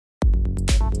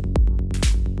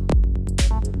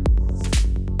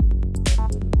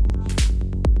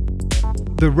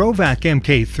The RO-VAC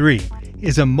MKIII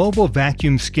is a mobile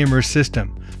vacuum skimmer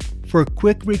system for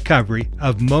quick recovery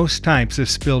of most types of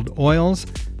spilled oils,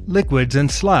 liquids, and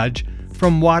sludge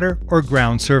from water or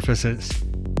ground surfaces.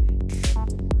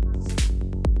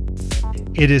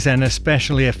 It is an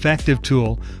especially effective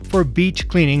tool for beach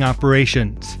cleaning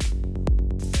operations.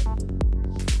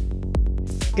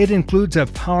 It includes a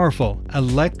powerful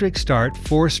electric start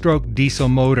 4-stroke diesel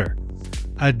motor,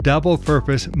 a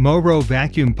double-purpose MORO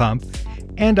vacuum pump,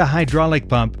 and a hydraulic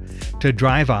pump to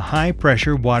drive a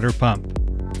high-pressure water pump.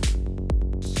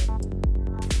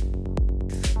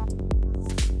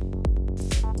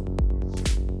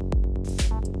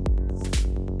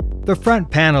 The front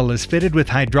panel is fitted with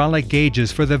hydraulic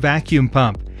gauges for the vacuum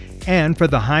pump and for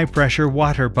the high-pressure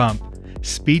water pump,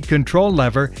 speed control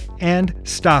lever, and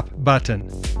stop button.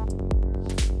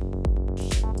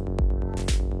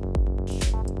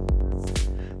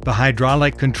 The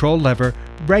hydraulic control lever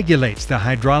regulates the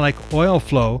hydraulic oil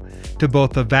flow to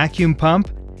both the vacuum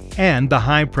pump and the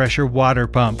high-pressure water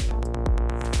pump.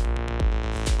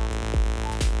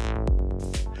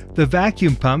 The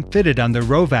vacuum pump fitted on the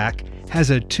RO-VAC has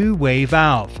a two-way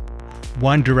valve,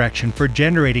 one direction for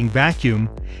generating vacuum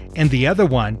and the other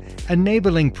one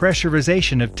enabling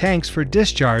pressurization of tanks for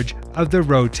discharge of the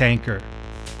RO tanker.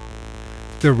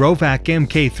 The RO-VAC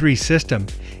MKIII system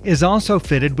is also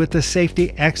fitted with the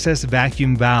safety excess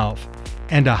vacuum valve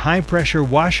and a high-pressure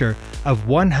washer of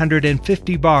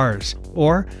 150 bars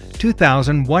or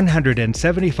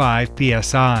 2,175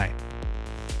 psi.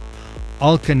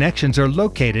 All connections are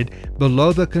located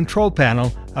below the control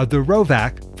panel of the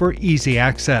RO-VAC for easy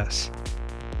access.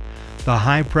 The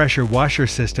high-pressure washer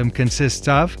system consists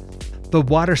of the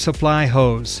water supply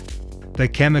hose, the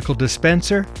chemical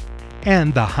dispenser,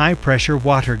 and the high-pressure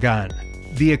water gun.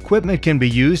 The equipment can be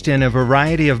used in a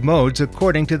variety of modes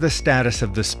according to the status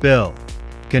of the spill.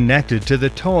 Connected to the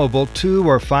towable 2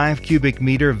 or 5 cubic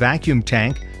meter vacuum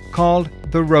tank called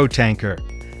the RO tanker.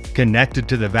 Connected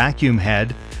to the vacuum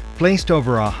head, placed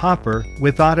over a hopper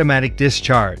with automatic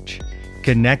discharge.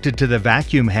 Connected to the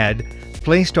vacuum head,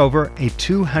 placed over a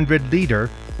 200-liter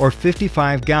or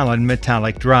 55-gallon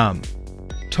metallic drum.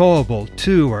 Towable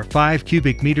 2 or 5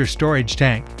 cubic meter storage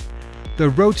tank. The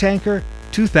RO tanker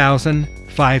 5000.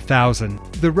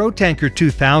 The RO tanker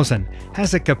 2000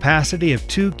 has a capacity of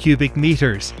 2 cubic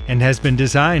meters and has been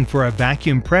designed for a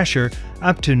vacuum pressure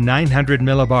up to 900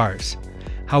 millibars.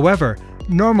 However,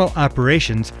 normal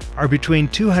operations are between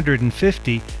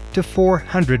 250 to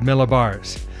 400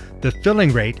 millibars. The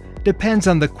filling rate depends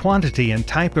on the quantity and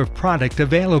type of product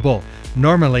available,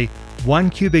 normally 1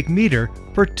 cubic meter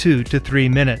per 2 to 3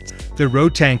 minutes. The RO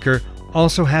tanker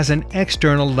also has an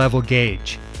external level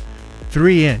gauge,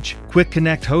 3-inch quick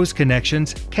connect hose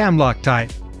connections, camlock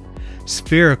type,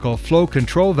 spherical flow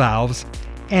control valves,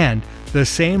 and the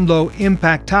same low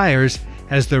impact tires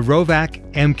as the RO-VAC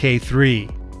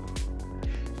MKIII.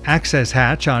 Access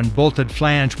hatch on bolted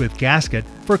flange with gasket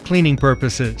for cleaning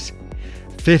purposes.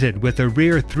 Fitted with a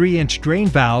rear 3-inch drain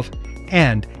valve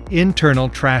and internal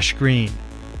trash screen.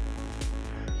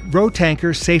 RO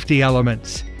tanker safety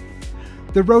elements.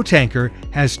 The RO tanker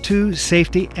has 2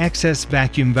 safety excess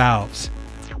vacuum valves,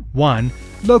 one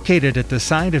located at the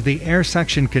side of the air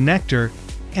suction connector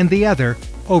and the other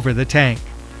over the tank.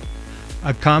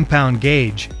 A compound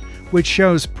gauge, which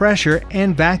shows pressure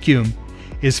and vacuum,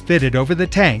 is fitted over the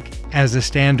tank as a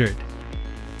standard.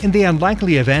 In the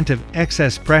unlikely event of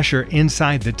excess pressure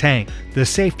inside the tank, the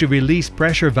safety release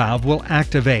pressure valve will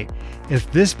activate. If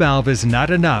this valve is not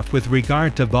enough with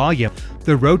regard to volume,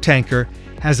 the RO tanker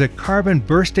has a carbon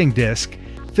bursting disc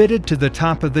fitted to the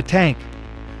top of the tank.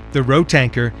 The RO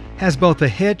tanker has both a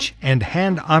hitch and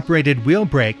hand-operated wheel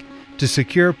brake to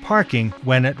secure parking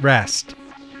when at rest.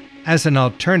 As an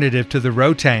alternative to the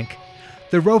RO tank,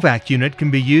 the RO-VAC unit can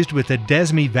be used with a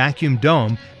DESMI vacuum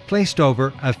dome placed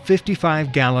over a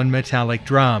 55-gallon metallic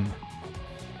drum.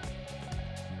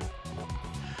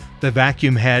 The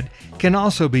vacuum head can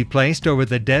also be placed over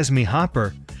the DESMI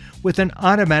hopper with an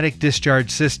automatic discharge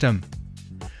system.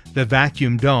 The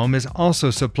vacuum dome is also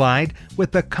supplied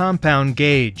with a compound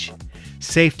gauge,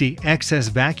 safety excess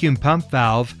vacuum pump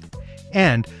valve,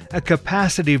 and a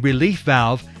capacity relief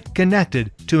valve connected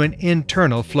to an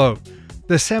internal float.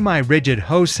 The semi-rigid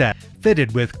hose set,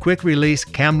 fitted with quick-release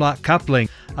camlock coupling,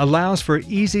 allows for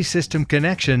easy system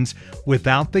connections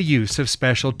without the use of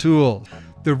special tools.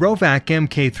 The RO-VAC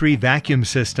MKIII vacuum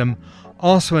system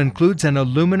also includes an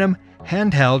aluminum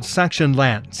handheld suction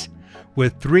lance.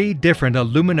 With 3 different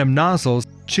aluminum nozzles,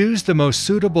 choose the most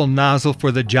suitable nozzle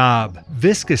for the job.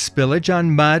 Viscous spillage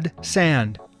on mud,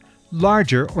 sand,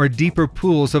 larger or deeper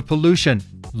pools of pollution,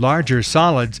 larger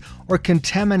solids, or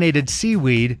contaminated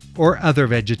seaweed or other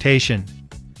vegetation.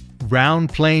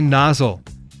 Round plain nozzle,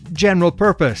 general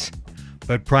purpose,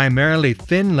 but primarily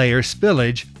thin layer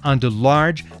spillage onto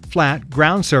large, flat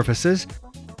ground surfaces.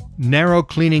 Narrow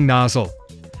cleaning nozzle,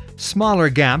 smaller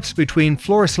gaps between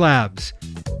floor slabs.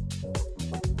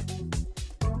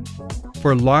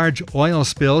 For large oil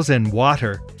spills in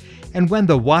water, and when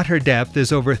the water depth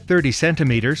is over 30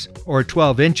 centimeters or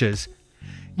 12 inches,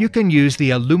 you can use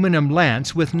the aluminum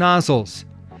lance with nozzles.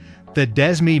 The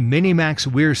DESMI Minimax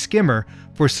Weir skimmer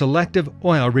for selective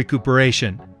oil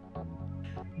recuperation.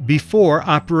 Before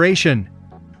operation.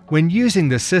 When using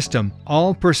the system,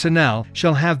 all personnel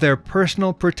shall have their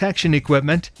personal protection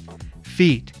equipment,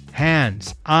 feet,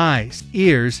 hands, eyes,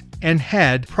 ears, and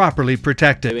head properly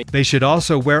protected. They should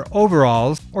also wear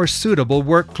overalls or suitable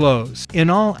work clothes. In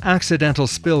all accidental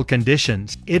spill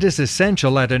conditions, it is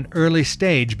essential at an early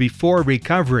stage before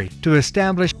recovery to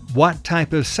establish what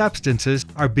type of substances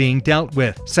are being dealt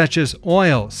with, such as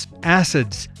oils,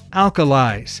 acids,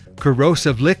 alkalis,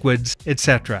 corrosive liquids,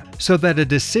 etc., so that a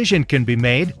decision can be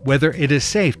made whether it is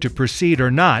safe to proceed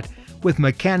or not with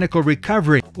mechanical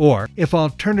recovery, or if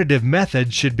alternative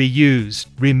methods should be used.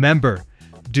 Remember,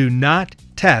 do not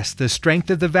test the strength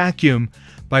of the vacuum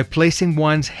by placing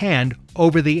one's hand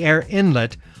over the air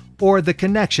inlet or the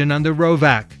connection on the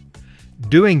RO-VAC.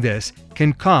 Doing this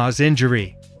can cause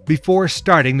injury. Before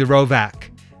starting the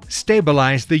RO-VAC,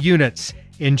 stabilize the units.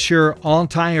 Ensure all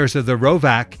tires of the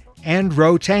RO-VAC and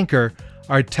row tanker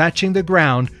are touching the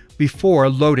ground before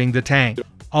loading the tank.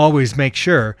 Always make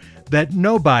sure that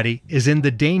nobody is in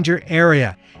the danger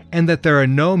area and that there are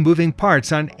no moving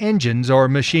parts on engines or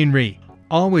machinery.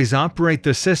 Always operate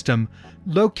the system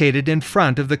located in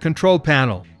front of the control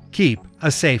panel. Keep a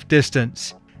safe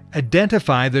distance.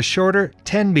 Identify the shorter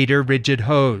 10-meter rigid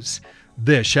hose.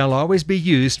 This shall always be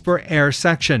used for air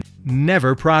suction,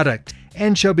 never product,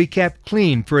 and shall be kept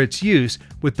clean for its use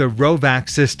with the RO-VAC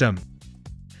system.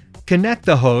 Connect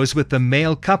the hose with the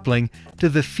male coupling to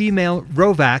the female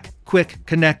RO-VAC quick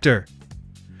connector.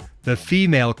 The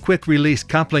female quick release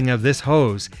coupling of this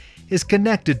hose is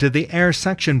connected to the air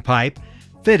suction pipe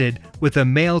fitted with a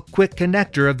male quick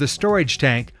connector of the storage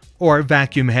tank or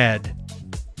vacuum head.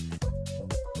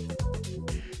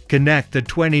 Connect the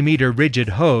 20-meter rigid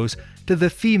hose to the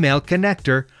female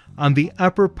connector on the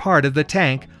upper part of the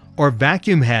tank or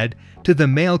vacuum head to the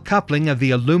male coupling of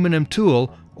the aluminum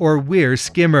tool or Weir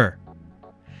skimmer.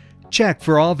 Check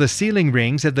for all the sealing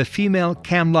rings of the female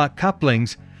camlock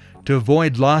couplings to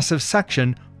avoid loss of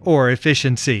suction or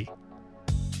efficiency.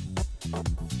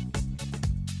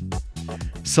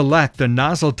 Select the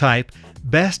nozzle type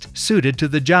best suited to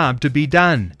the job to be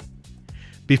done.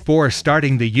 Before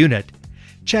starting the unit,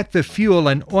 check the fuel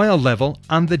and oil level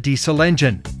on the diesel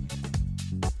engine,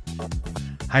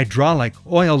 hydraulic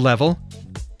oil level,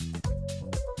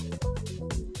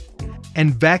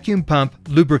 and vacuum pump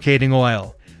lubricating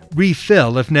oil.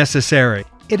 Refill if necessary.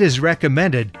 It is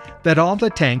recommended that all the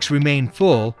tanks remain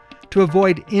full to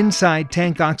avoid inside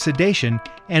tank oxidation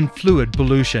and fluid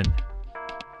pollution.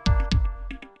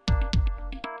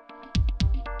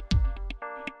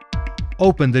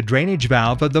 Open the drainage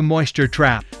valve of the moisture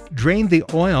trap. Drain the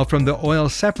oil from the oil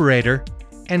separator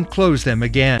and close them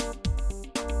again.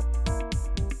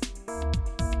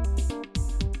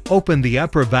 Open the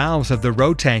upper valves of the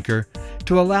row tanker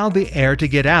to allow the air to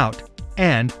get out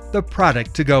and the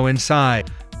product to go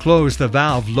inside. Close the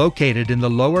valve located in the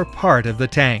lower part of the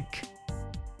tank.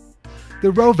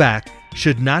 The RO-VAC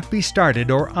should not be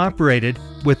started or operated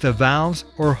with the valves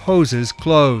or hoses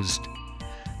closed.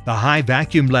 The high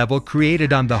vacuum level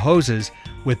created on the hoses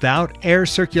without air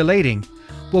circulating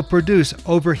will produce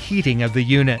overheating of the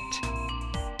unit.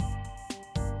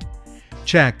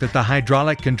 Check that the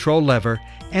hydraulic control lever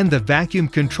and the vacuum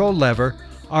control lever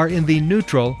are in the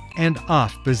neutral and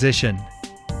off position.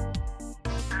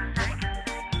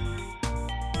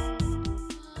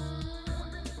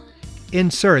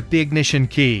 Insert the ignition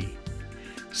key.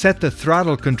 Set the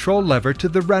throttle control lever to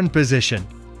the run position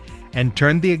and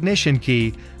turn the ignition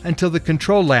key until the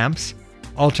control lamps,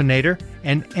 alternator,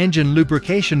 and engine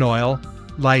lubrication oil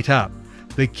light up.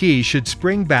 The key should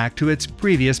spring back to its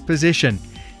previous position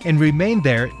and remain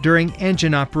there during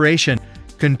engine operation.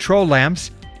 Control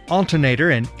lamps,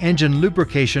 alternator, and engine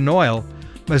lubrication oil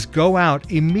must go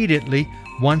out immediately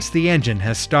once the engine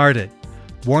has started.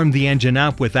 Warm the engine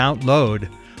up without load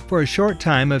for a short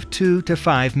time of 2 to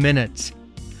 5 minutes.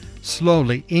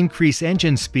 Slowly increase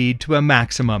engine speed to a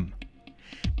maximum.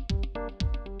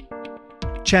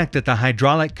 Check that the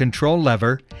hydraulic control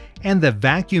lever and the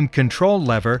vacuum control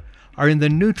lever are in the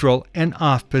neutral and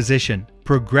off position.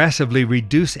 Progressively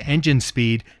reduce engine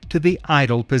speed to the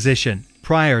idle position.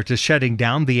 Prior to shutting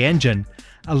down the engine,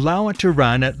 allow it to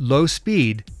run at low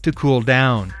speed to cool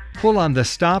down. Pull on the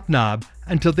stop knob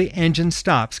until the engine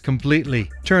stops completely.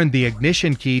 Turn the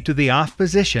ignition key to the off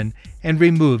position and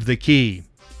remove the key.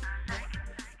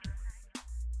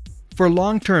 For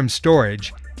long-term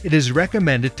storage, it is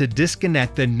recommended to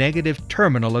disconnect the negative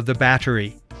terminal of the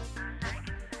battery.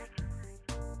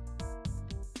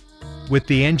 With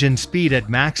the engine speed at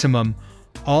maximum,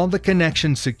 all the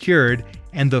connections secured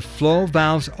and the flow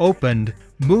valves opened,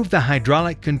 move the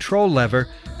hydraulic control lever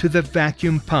to the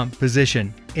vacuum pump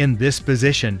position. In this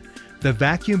position, the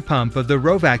vacuum pump of the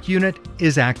RO-VAC unit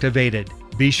is activated.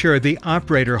 Be sure the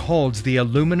operator holds the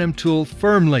aluminum tool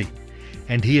firmly,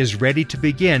 and he is ready to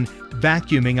begin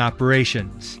vacuuming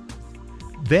operations.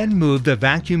 Then move the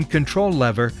vacuum control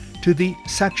lever to the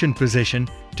suction position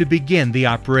to begin the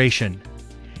operation.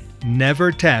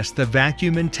 Never test the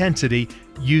vacuum intensity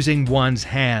using one's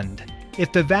hand.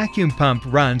 If the vacuum pump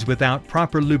runs without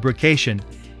proper lubrication,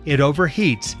 it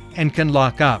overheats and can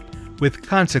lock up, with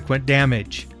consequent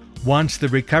damage. Once the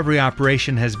recovery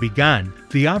operation has begun,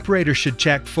 the operator should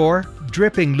check for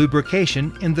dripping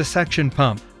lubrication in the suction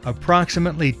pump,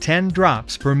 approximately 10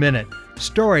 drops per minute,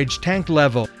 storage tank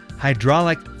level,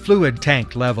 hydraulic fluid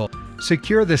tank level.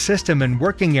 Secure the system and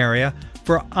working area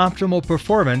for optimal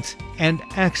performance and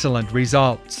excellent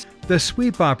results. The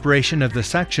sweep operation of the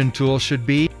suction tool should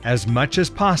be, as much as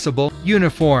possible,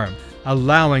 uniform,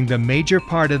 allowing the major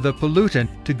part of the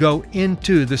pollutant to go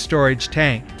into the storage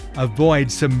tank.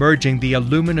 Avoid submerging the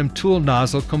aluminum tool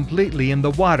nozzle completely in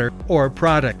the water or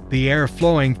product. The air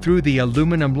flowing through the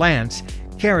aluminum lance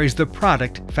carries the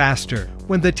product faster.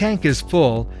 When the tank is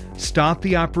full, stop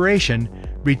the operation,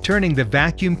 returning the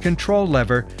vacuum control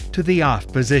lever to the off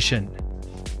position.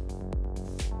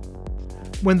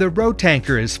 When the RO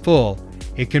tanker is full,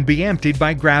 it can be emptied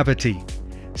by gravity.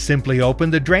 Simply open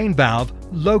the drain valve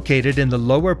located in the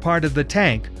lower part of the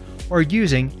tank or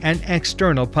using an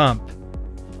external pump.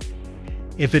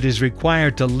 If it is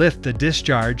required to lift the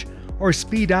discharge or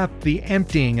speed up the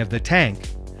emptying of the tank,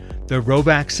 the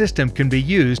RO-VAC system can be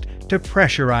used to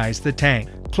pressurize the tank.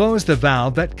 Close the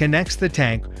valve that connects the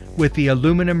tank with the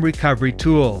aluminum recovery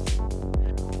tool.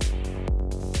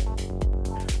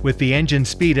 With the engine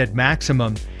speed at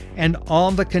maximum and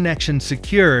all the connections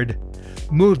secured,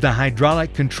 move the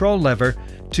hydraulic control lever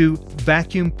to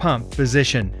vacuum pump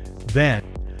position. Then,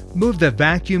 move the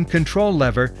vacuum control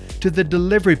lever to the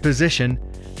delivery position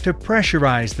to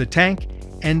pressurize the tank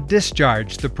and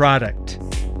discharge the product.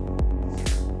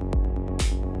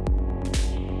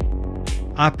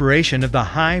 Operation of the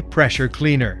high pressure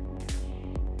cleaner.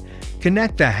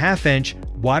 Connect the 1/2-inch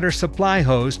water supply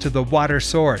hose to the water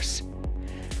source.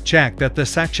 Check that the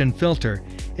suction filter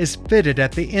is fitted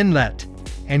at the inlet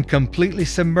and completely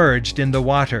submerged in the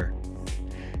water.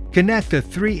 Connect the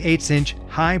 3/8-inch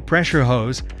high pressure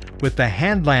hose with the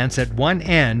hand lance at one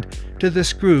end to the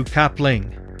screw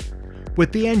coupling.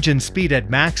 With the engine speed at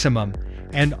maximum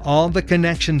and all the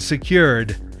connections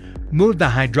secured, move the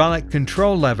hydraulic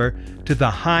control lever to the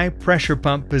high pressure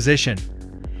pump position.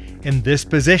 In this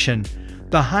position,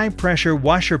 the high pressure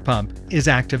washer pump is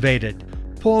activated.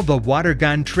 Pull the water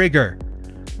gun trigger.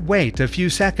 Wait a few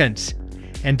seconds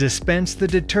and dispense the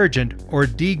detergent or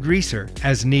degreaser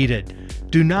as needed.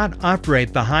 Do not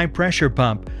operate the high pressure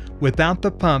pump without the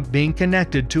pump being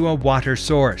connected to a water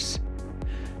source.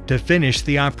 To finish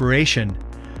the operation,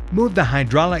 move the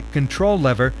hydraulic control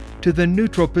lever to the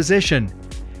neutral position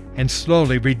and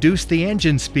slowly reduce the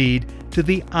engine speed to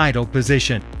the idle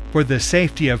position. For the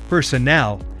safety of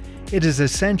personnel, it is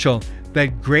essential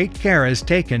that great care is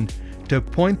taken to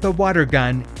point the water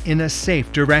gun in a safe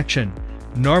direction,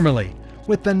 normally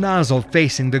with the nozzle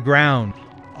facing the ground.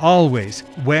 Always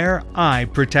wear eye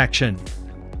protection.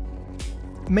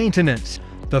 Maintenance.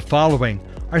 The following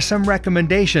are some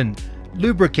recommendations.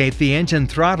 Lubricate the engine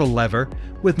throttle lever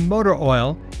with motor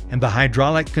oil and the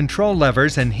hydraulic control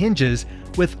levers and hinges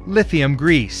with lithium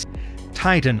grease.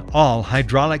 Tighten all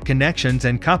hydraulic connections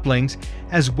and couplings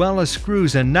as well as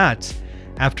screws and nuts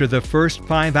after the first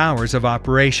 5 hours of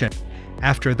operation.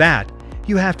 After that,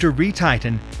 you have to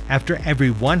retighten after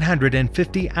every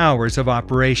 150 hours of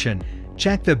operation.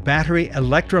 Check the battery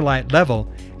electrolyte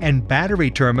level and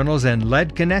battery terminals and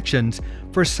lead connections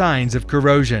for signs of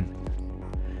corrosion.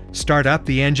 Start up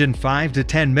the engine 5 to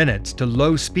 10 minutes to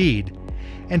low speed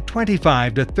and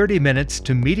 25 to 30 minutes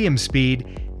to medium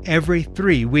speed every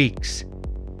 3 weeks.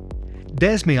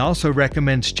 DESMI also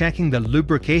recommends checking the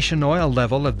lubrication oil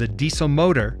level of the diesel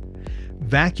motor,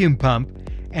 vacuum pump,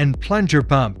 and plunger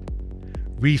pump.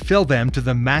 Refill them to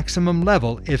the maximum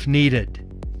level if needed.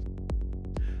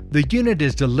 The unit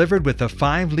is delivered with a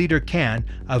 5-liter can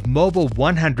of Mobile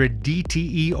 100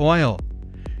 DTE oil.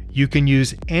 You can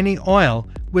use any oil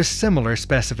with similar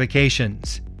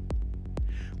specifications.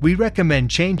 We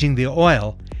recommend changing the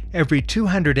oil every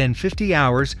 250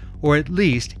 hours or at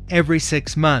least every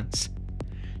 6 months.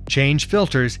 Change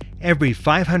filters every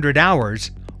 500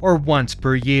 hours or once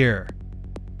per year.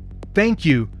 Thank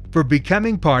you for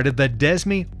becoming part of the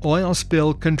DESMI Oil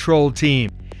Spill Control Team.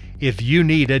 If you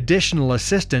need additional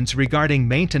assistance regarding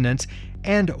maintenance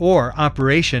and/or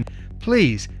operation,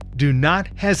 please do not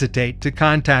hesitate to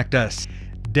contact us.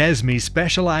 DESMI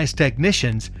specialized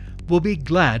technicians will be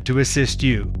glad to assist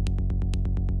you.